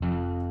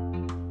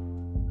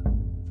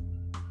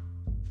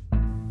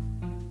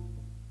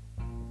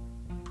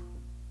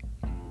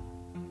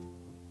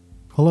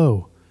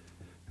Hello,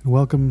 and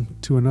welcome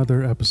to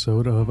another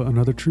episode of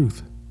Another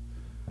Truth.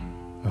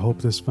 I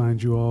hope this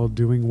finds you all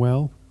doing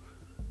well,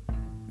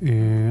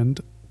 and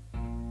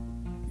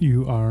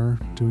you are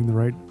doing the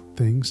right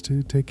things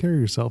to take care of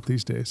yourself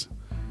these days.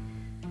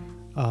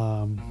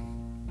 I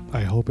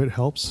hope it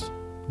helps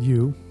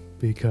you,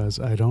 because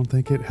I don't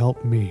think it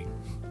helped me.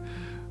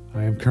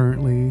 I am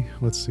currently,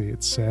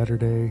 it's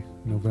Saturday,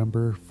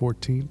 November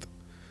 14th.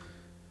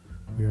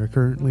 We are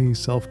currently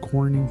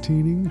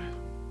self-quarantining,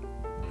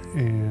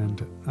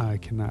 and I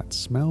cannot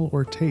smell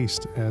or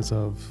taste as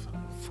of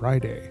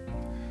Friday.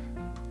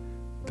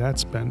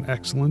 That's been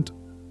excellent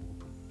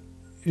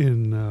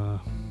in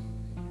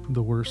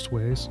the worst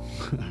ways.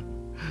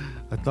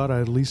 I thought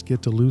I'd at least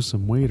get to lose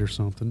some weight or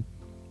something,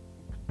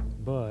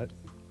 but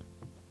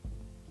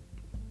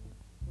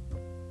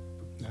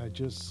I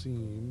just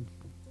seem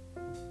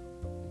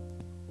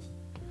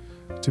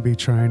to be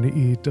trying to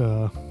eat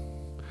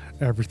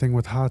everything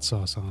with hot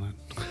sauce on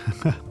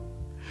it.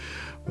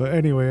 But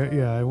anyway,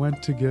 yeah, I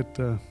went to get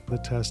the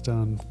test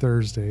on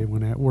Thursday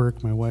when at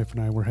work my wife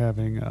and I were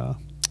having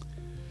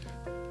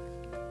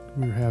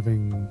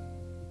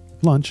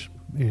lunch,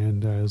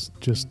 and I was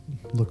just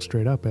looked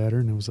straight up at her,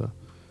 and it was a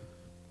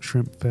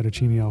shrimp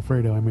fettuccine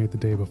alfredo I made the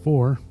day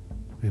before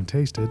and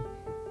tasted.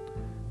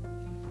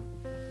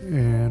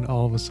 And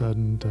all of a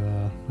sudden,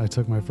 I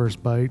took my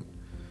first bite.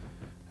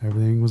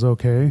 Everything was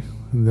okay,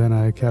 and then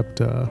I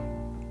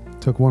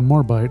took one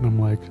more bite, and I'm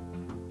like,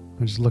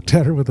 I just looked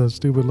at her with a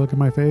stupid look in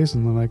my face,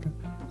 and I'm like,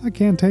 I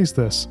can't taste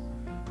this.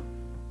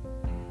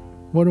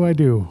 What do I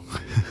do?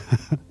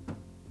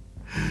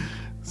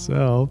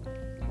 So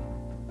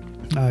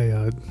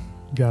I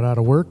got out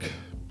of work,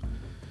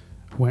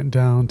 went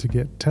down to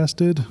get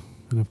tested,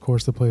 and of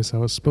course the place I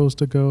was supposed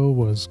to go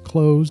was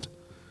closed.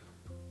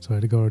 So I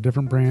had to go to a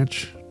different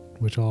branch,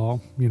 which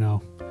I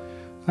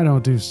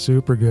don't do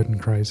super good in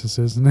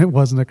crises, and it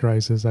wasn't a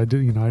crisis. I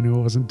knew I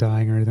wasn't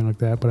dying or anything like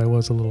that, but I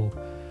was a little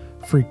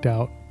freaked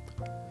out.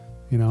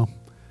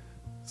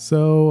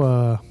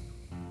 So,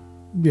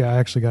 I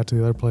actually got to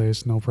the other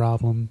place, no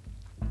problem.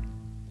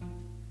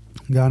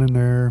 Got in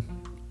there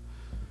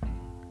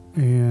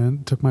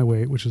and took my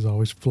weight, which is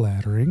always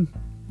flattering.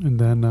 And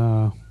then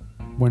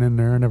went in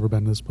there. I've never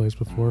been to this place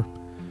before.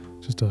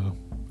 Just a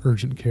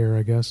urgent care,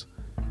 I guess.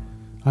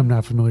 I'm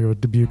not familiar with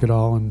Dubuque at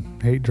all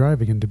and hate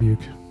driving in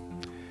Dubuque.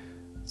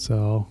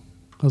 So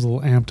I was a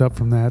little amped up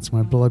from that, so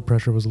my blood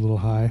pressure was a little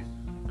high.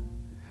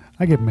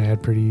 I get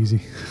mad pretty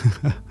easy.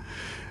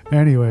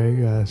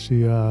 Anyway,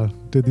 she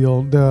did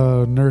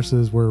the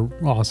nurses were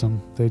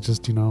awesome. They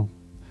just,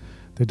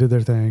 they did their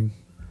thing.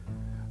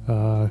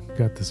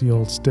 Got this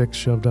old stick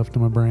shoved up to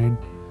my brain,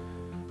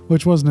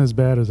 which wasn't as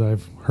bad as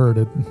I've heard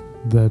it,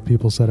 that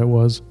people said it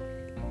was.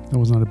 It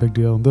was not a big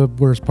deal. The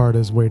worst part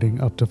is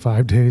waiting up to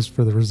 5 days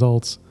for the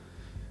results.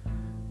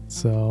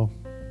 So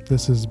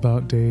this is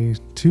about day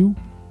 2.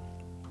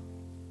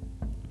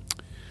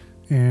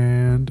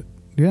 And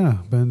yeah,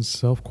 been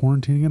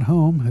self-quarantining at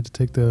home. Had to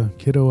take the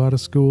kiddo out of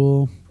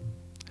school.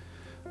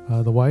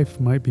 The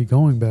wife might be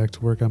going back to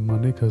work on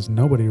Monday because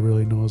nobody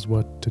really knows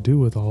what to do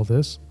with all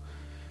this,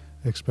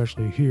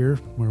 especially here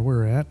where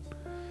we're at.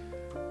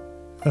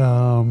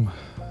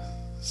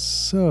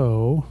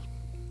 So,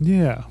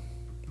 yeah.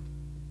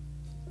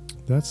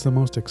 That's the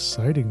most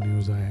exciting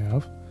news I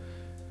have.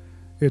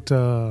 It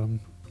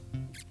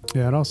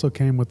also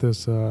came with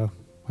this, I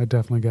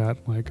definitely got,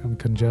 I'm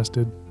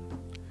congested.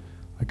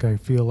 I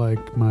feel like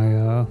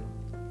I'm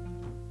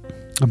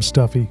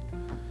stuffy. You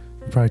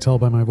can probably tell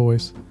by my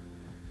voice.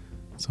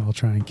 So I'll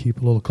try and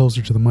keep a little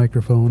closer to the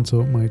microphone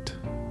so it might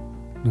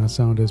not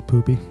sound as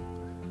poopy.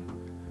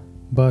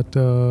 But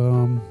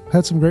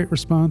had some great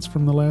response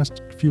from the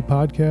last few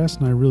podcasts,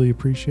 and I really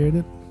appreciate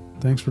it.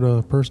 Thanks for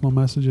the personal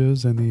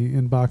messages and the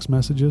inbox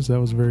messages. That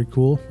was very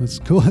cool. It's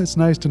cool. It's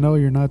nice to know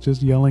you're not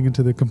just yelling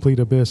into the complete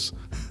abyss.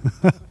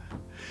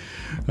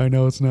 I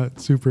know it's not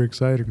super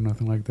exciting or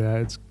nothing like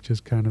that. It's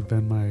just kind of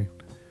been my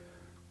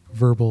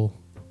verbal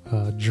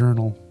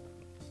journal.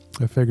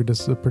 I figured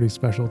this is a pretty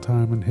special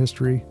time in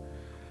history,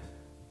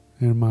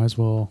 and might as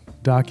well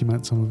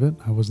document some of it.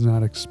 I was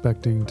not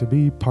expecting to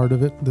be part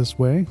of it this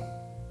way,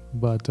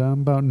 but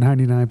I'm about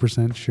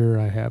 99% sure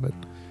I have it.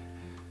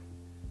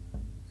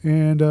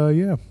 And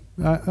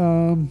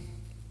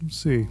let's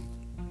see.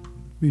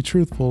 Be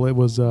truthful, it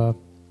was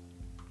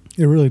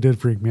it really did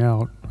freak me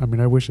out. I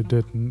mean, I wish it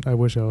didn't. I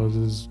wish I was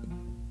as,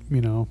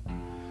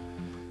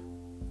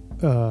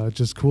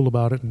 just cool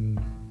about it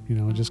and,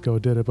 just go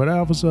did it. But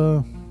I was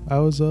a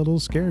little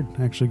scared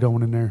actually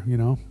going in there,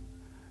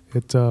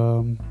 It,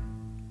 I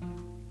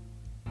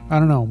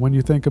don't know. When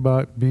you think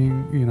about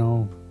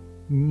being,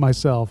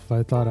 myself,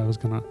 I thought I was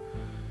going to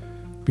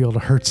be able to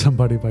hurt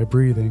somebody by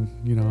breathing,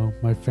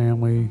 my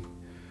family,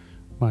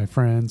 my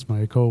friends,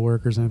 my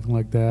coworkers, anything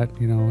like that.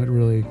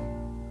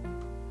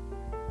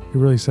 It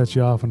really sets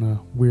you off on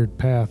a weird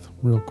path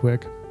real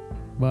quick.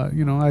 But,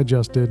 I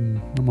adjusted and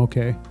I'm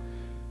okay.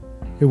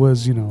 It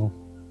was, you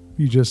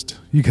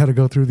got to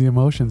go through the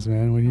emotions,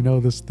 man. When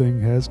this thing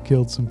has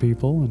killed some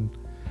people and,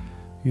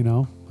 You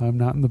know, I'm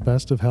not in the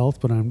best of health,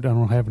 but I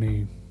don't have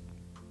any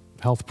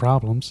health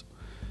problems.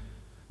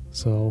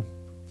 So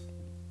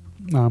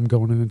I'm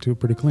going into it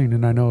pretty clean.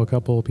 And I know a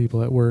couple of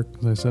people at work,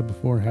 as I said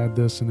before, had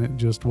this, and it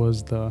just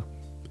was the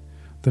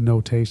no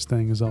taste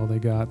thing is all they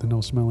got. The no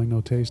smelling,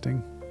 no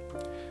tasting.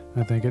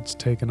 I think it's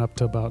taken up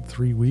to about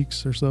 3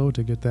 weeks or so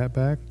to get that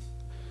back.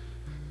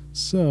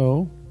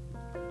 So,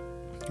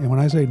 and when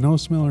I say no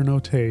smell or no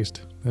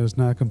taste, that is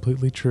not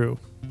completely true,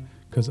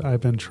 because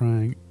I've been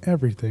trying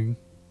everything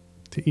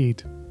to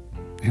eat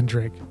and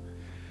drink.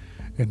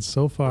 And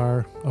so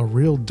far, a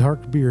real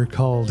dark beer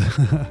called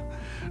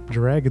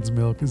Dragon's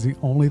Milk is the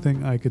only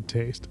thing I could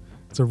taste.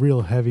 It's a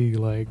real heavy,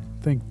 like,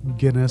 think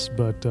Guinness,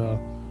 but a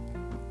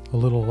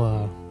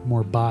little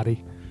more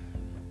body.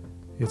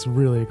 It's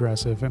really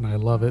aggressive, and I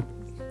love it.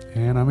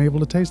 And I'm able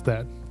to taste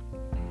that.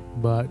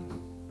 But,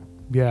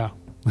 yeah,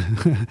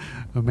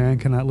 a man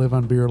cannot live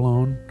on beer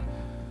alone.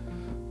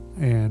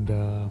 And,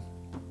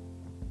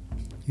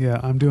 yeah,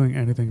 I'm doing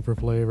anything for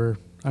flavor.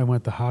 I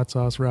went the hot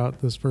sauce route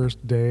this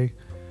first day.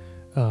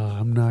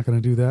 I'm not going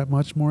to do that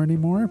much more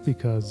anymore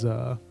because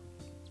you'll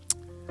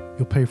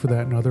pay for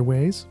that in other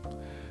ways.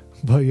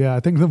 But yeah, I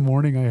think the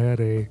morning I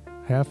had a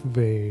half of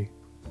a,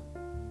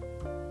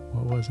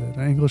 what was it?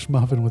 An English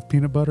muffin with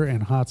peanut butter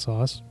and hot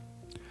sauce.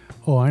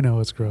 Oh, I know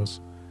it's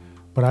gross,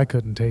 but I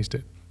couldn't taste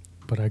it.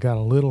 But I got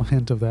a little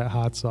hint of that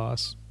hot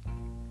sauce.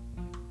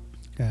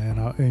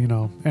 And, you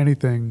know,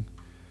 anything,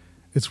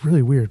 it's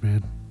really weird,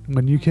 man.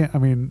 When you can't, I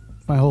mean,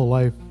 my whole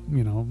life,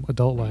 you know,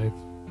 adult life,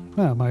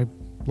 my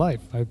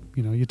life,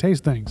 you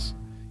taste things,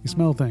 you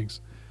smell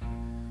things,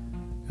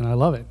 and I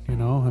love it, you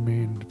know. I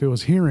mean, if it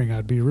was hearing,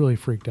 I'd be really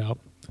freaked out,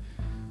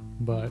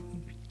 but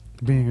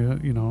being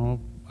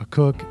a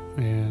cook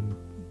and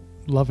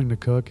loving to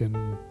cook,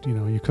 and, you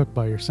know, you cook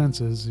by your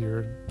senses,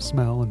 your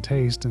smell and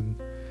taste,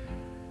 and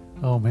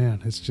oh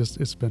man,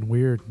 it's been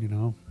weird, you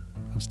know.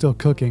 I'm still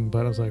cooking,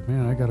 but I was like,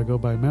 man, I got to go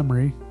by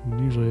memory, and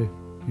usually,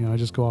 you know, I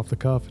just go off the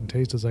cuff and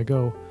taste as I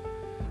go.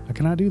 I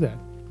cannot do that.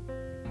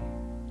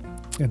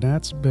 And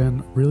that's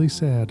been really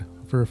sad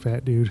for a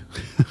fat dude.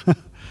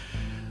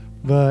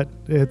 But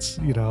it's,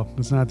 you know,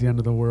 it's not the end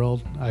of the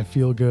world. I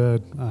feel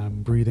good.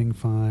 I'm breathing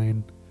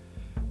fine.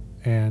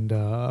 And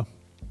I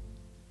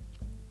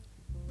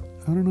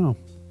don't know.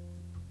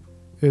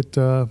 It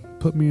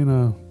put me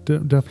in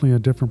definitely a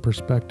different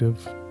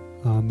perspective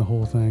on the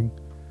whole thing.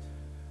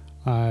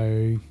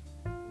 I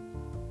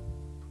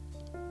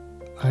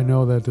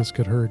know that this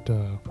could hurt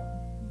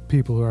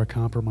people who are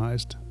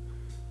compromised.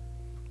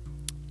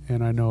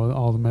 And I know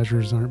all the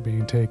measures aren't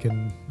being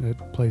taken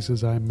at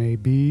places I may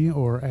be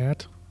or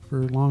at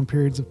for long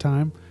periods of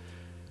time.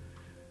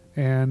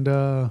 And,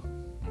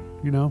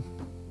 you know,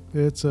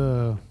 it's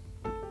a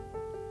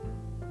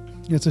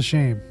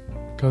shame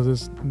because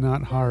it's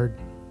not hard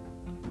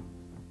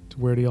to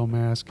wear the old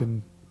mask.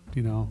 And,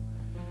 you know,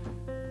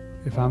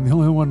 if I'm the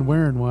only one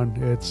wearing one,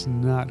 it's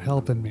not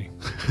helping me.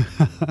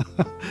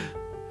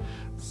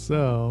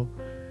 So,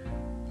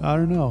 I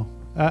don't know.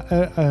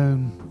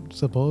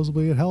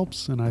 Supposedly it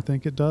helps, and I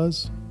think it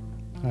does.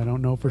 I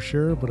don't know for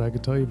sure, but I can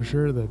tell you for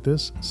sure that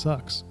this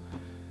sucks.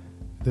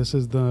 This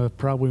is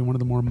probably one of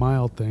the more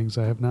mild things.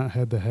 I have not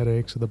had the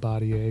headaches or the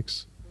body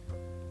aches.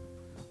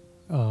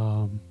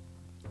 But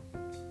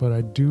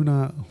I do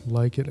not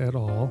like it at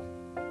all.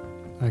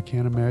 I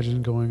can't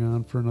imagine going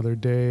on for another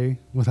day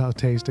without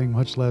tasting,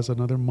 much less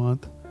another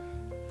month.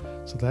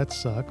 So that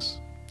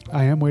sucks.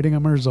 I am waiting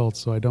on my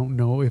results, so I don't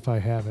know if I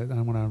have it. I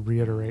want to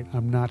reiterate,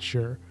 I'm not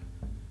sure.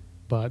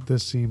 But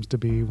this seems to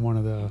be one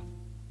of the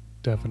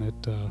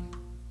definite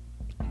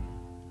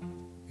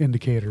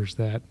indicators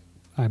that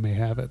I may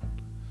have it.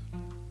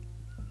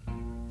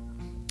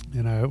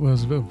 And I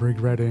was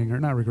regretting,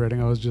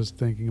 I was just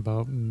thinking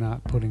about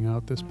not putting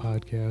out this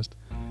podcast,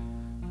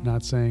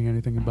 not saying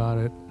anything about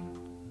it.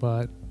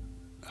 But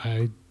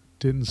I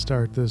didn't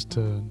start this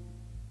to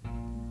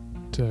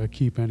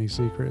keep any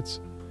secrets.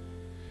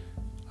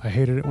 I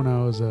hated it when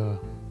I was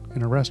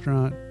in a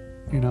restaurant,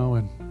 you know,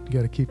 and you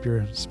got to keep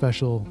your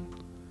special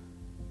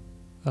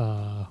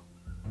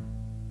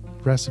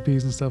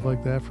recipes and stuff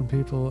like that from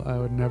people. I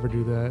would never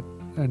do that.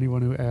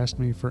 Anyone who asked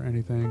me for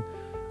anything,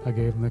 I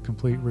gave them the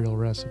complete real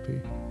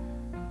recipe.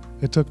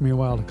 It took me a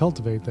while to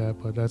cultivate that,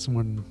 but that's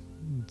when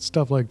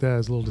stuff like that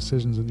is little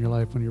decisions in your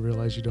life when you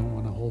realize you don't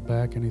want to hold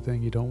back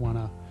anything. You don't want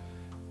to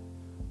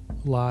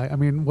lie. I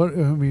mean, what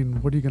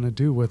are you going to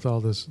do with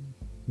all this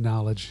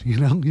knowledge? You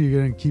know, you're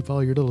going to keep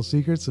all your little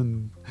secrets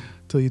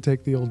until you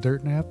take the old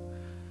dirt nap?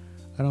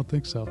 I don't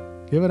think so.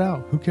 Give it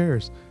out. Who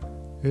cares?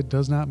 It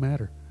does not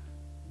matter.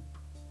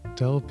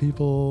 Tell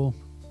people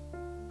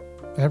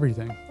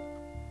everything.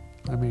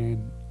 I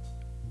mean,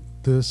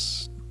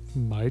 this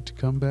might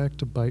come back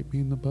to bite me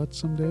in the butt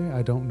someday.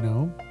 I don't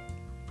know.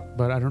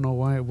 But I don't know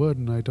why it would,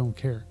 and I don't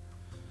care.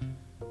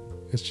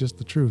 It's just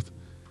the truth.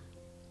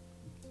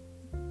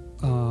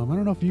 I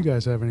don't know if you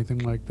guys have anything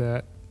like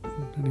that.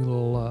 Any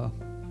little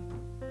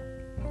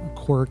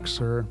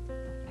quirks or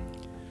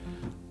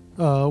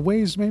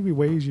ways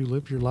you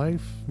live your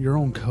life, your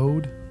own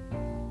code.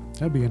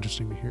 That'd be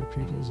interesting to hear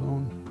people's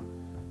own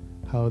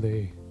how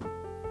they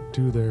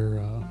do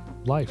their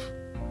life,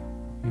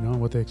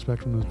 what they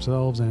expect from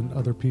themselves and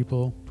other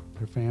people,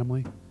 their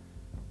family.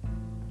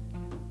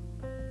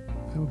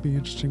 That would be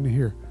interesting to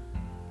hear.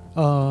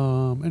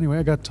 Anyway,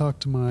 I got to talk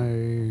to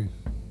my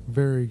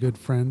very good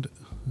friend.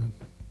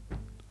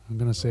 I'm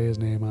going to say his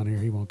name on here.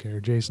 He won't care.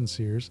 Jason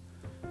Sears.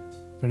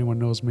 If anyone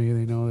knows me,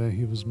 they know that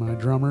he was my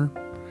drummer,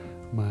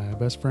 my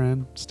best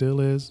friend,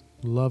 still is.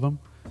 Love him.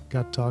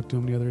 Got to talk to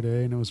him the other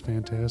day, and it was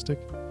fantastic.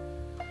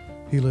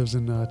 He lives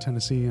in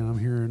Tennessee, and I'm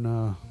here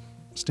in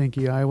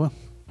stinky Iowa.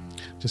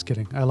 Just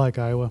kidding. I like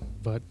Iowa,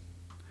 but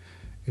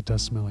it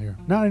does smell here.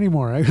 Not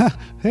anymore.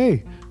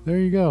 Hey, there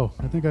you go.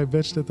 I think I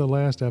bitched at the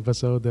last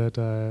episode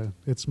that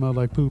it smelled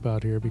like poop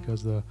out here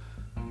because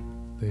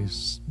they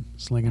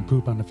slinging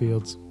poop on the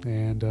fields.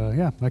 And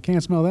yeah, I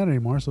can't smell that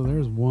anymore, so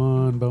there's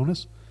one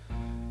bonus.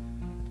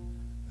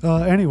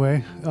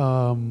 Anyway,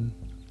 man,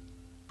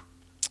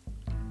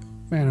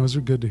 it was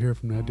good to hear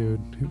from that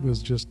dude. It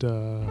was just,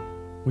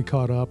 we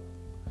caught up.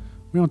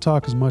 We don't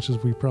talk as much as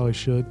we probably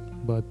should,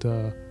 but,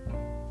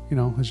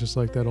 it's just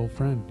like that old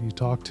friend. You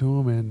talk to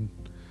him and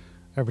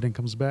everything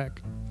comes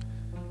back.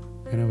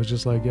 And it was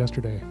just like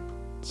yesterday.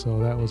 So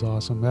that was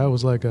awesome. That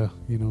was like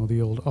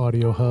the old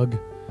audio hug,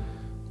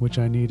 which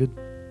I needed.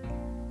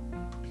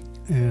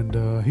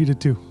 And he did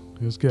too.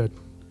 It was good.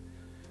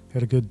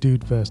 Had a good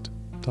dude fest.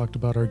 Talked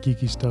about our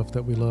geeky stuff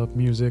that we love,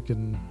 music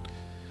and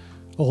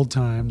old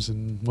times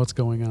and what's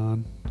going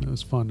on. It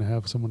was fun to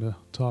have someone to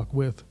talk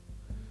with.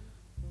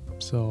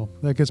 So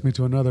that gets me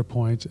to another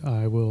point.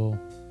 I will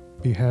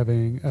be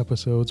having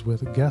episodes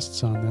with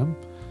guests on them.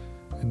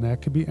 And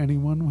that could be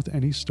anyone with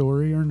any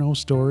story or no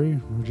story,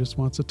 or just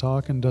wants to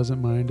talk and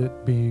doesn't mind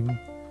it being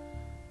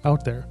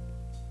out there.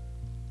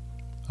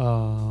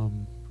 The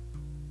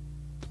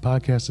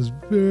podcast is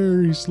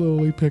very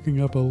slowly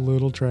picking up a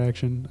little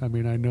traction. I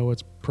mean, I know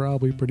it's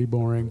probably pretty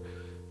boring.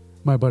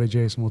 My buddy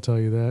Jason will tell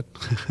you that.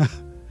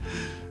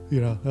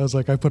 I was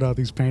like, I put out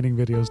these painting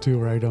videos too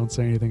where I don't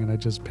say anything and I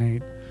just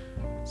paint.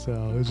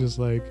 So it's just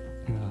like,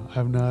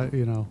 I'm not,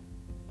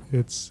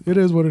 it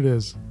is what it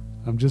is.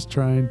 I'm just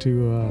trying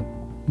to,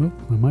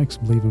 my mic's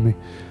leaving me.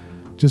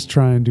 Just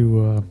trying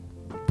to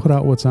put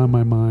out what's on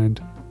my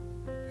mind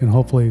in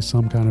hopefully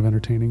some kind of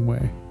entertaining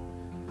way.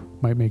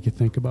 Might make you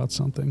think about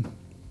something.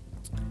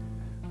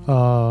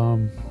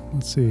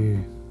 Let's see.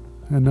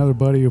 Another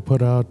buddy who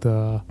put out,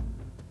 this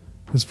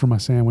is for my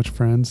sandwich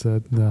friends,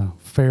 the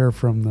fair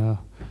from the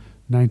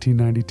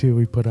 1992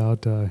 he put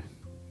out. Him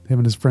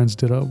and his friends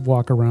did a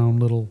walk around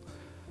little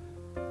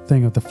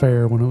thing at the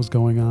fair when it was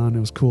going on. It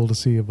was cool to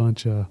see a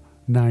bunch of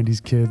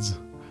 90s kids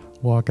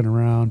walking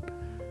around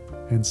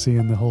and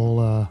seeing the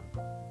whole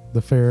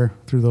the fair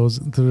through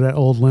that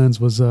old lens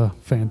was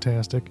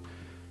fantastic.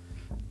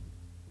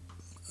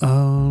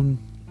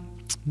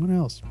 What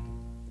else?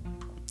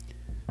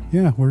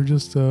 Yeah, we're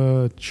just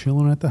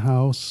chilling at the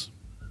house.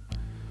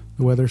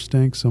 The weather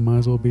stinks, so might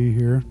as well be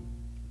here.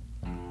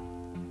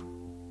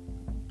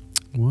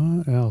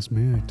 What else?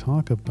 May I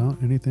talk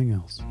about anything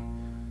else?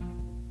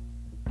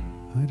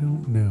 I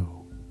don't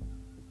know.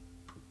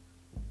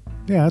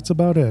 Yeah, that's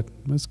about it.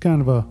 It's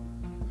kind of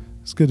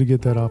it's good to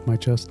get that off my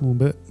chest a little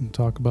bit and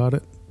talk about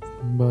it.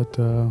 But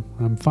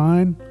I'm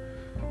fine.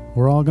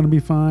 We're all going to be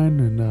fine,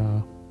 and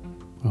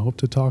I hope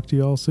to talk to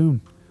you all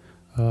soon.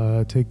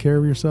 Take care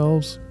of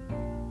yourselves,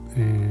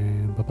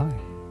 and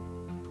bye-bye.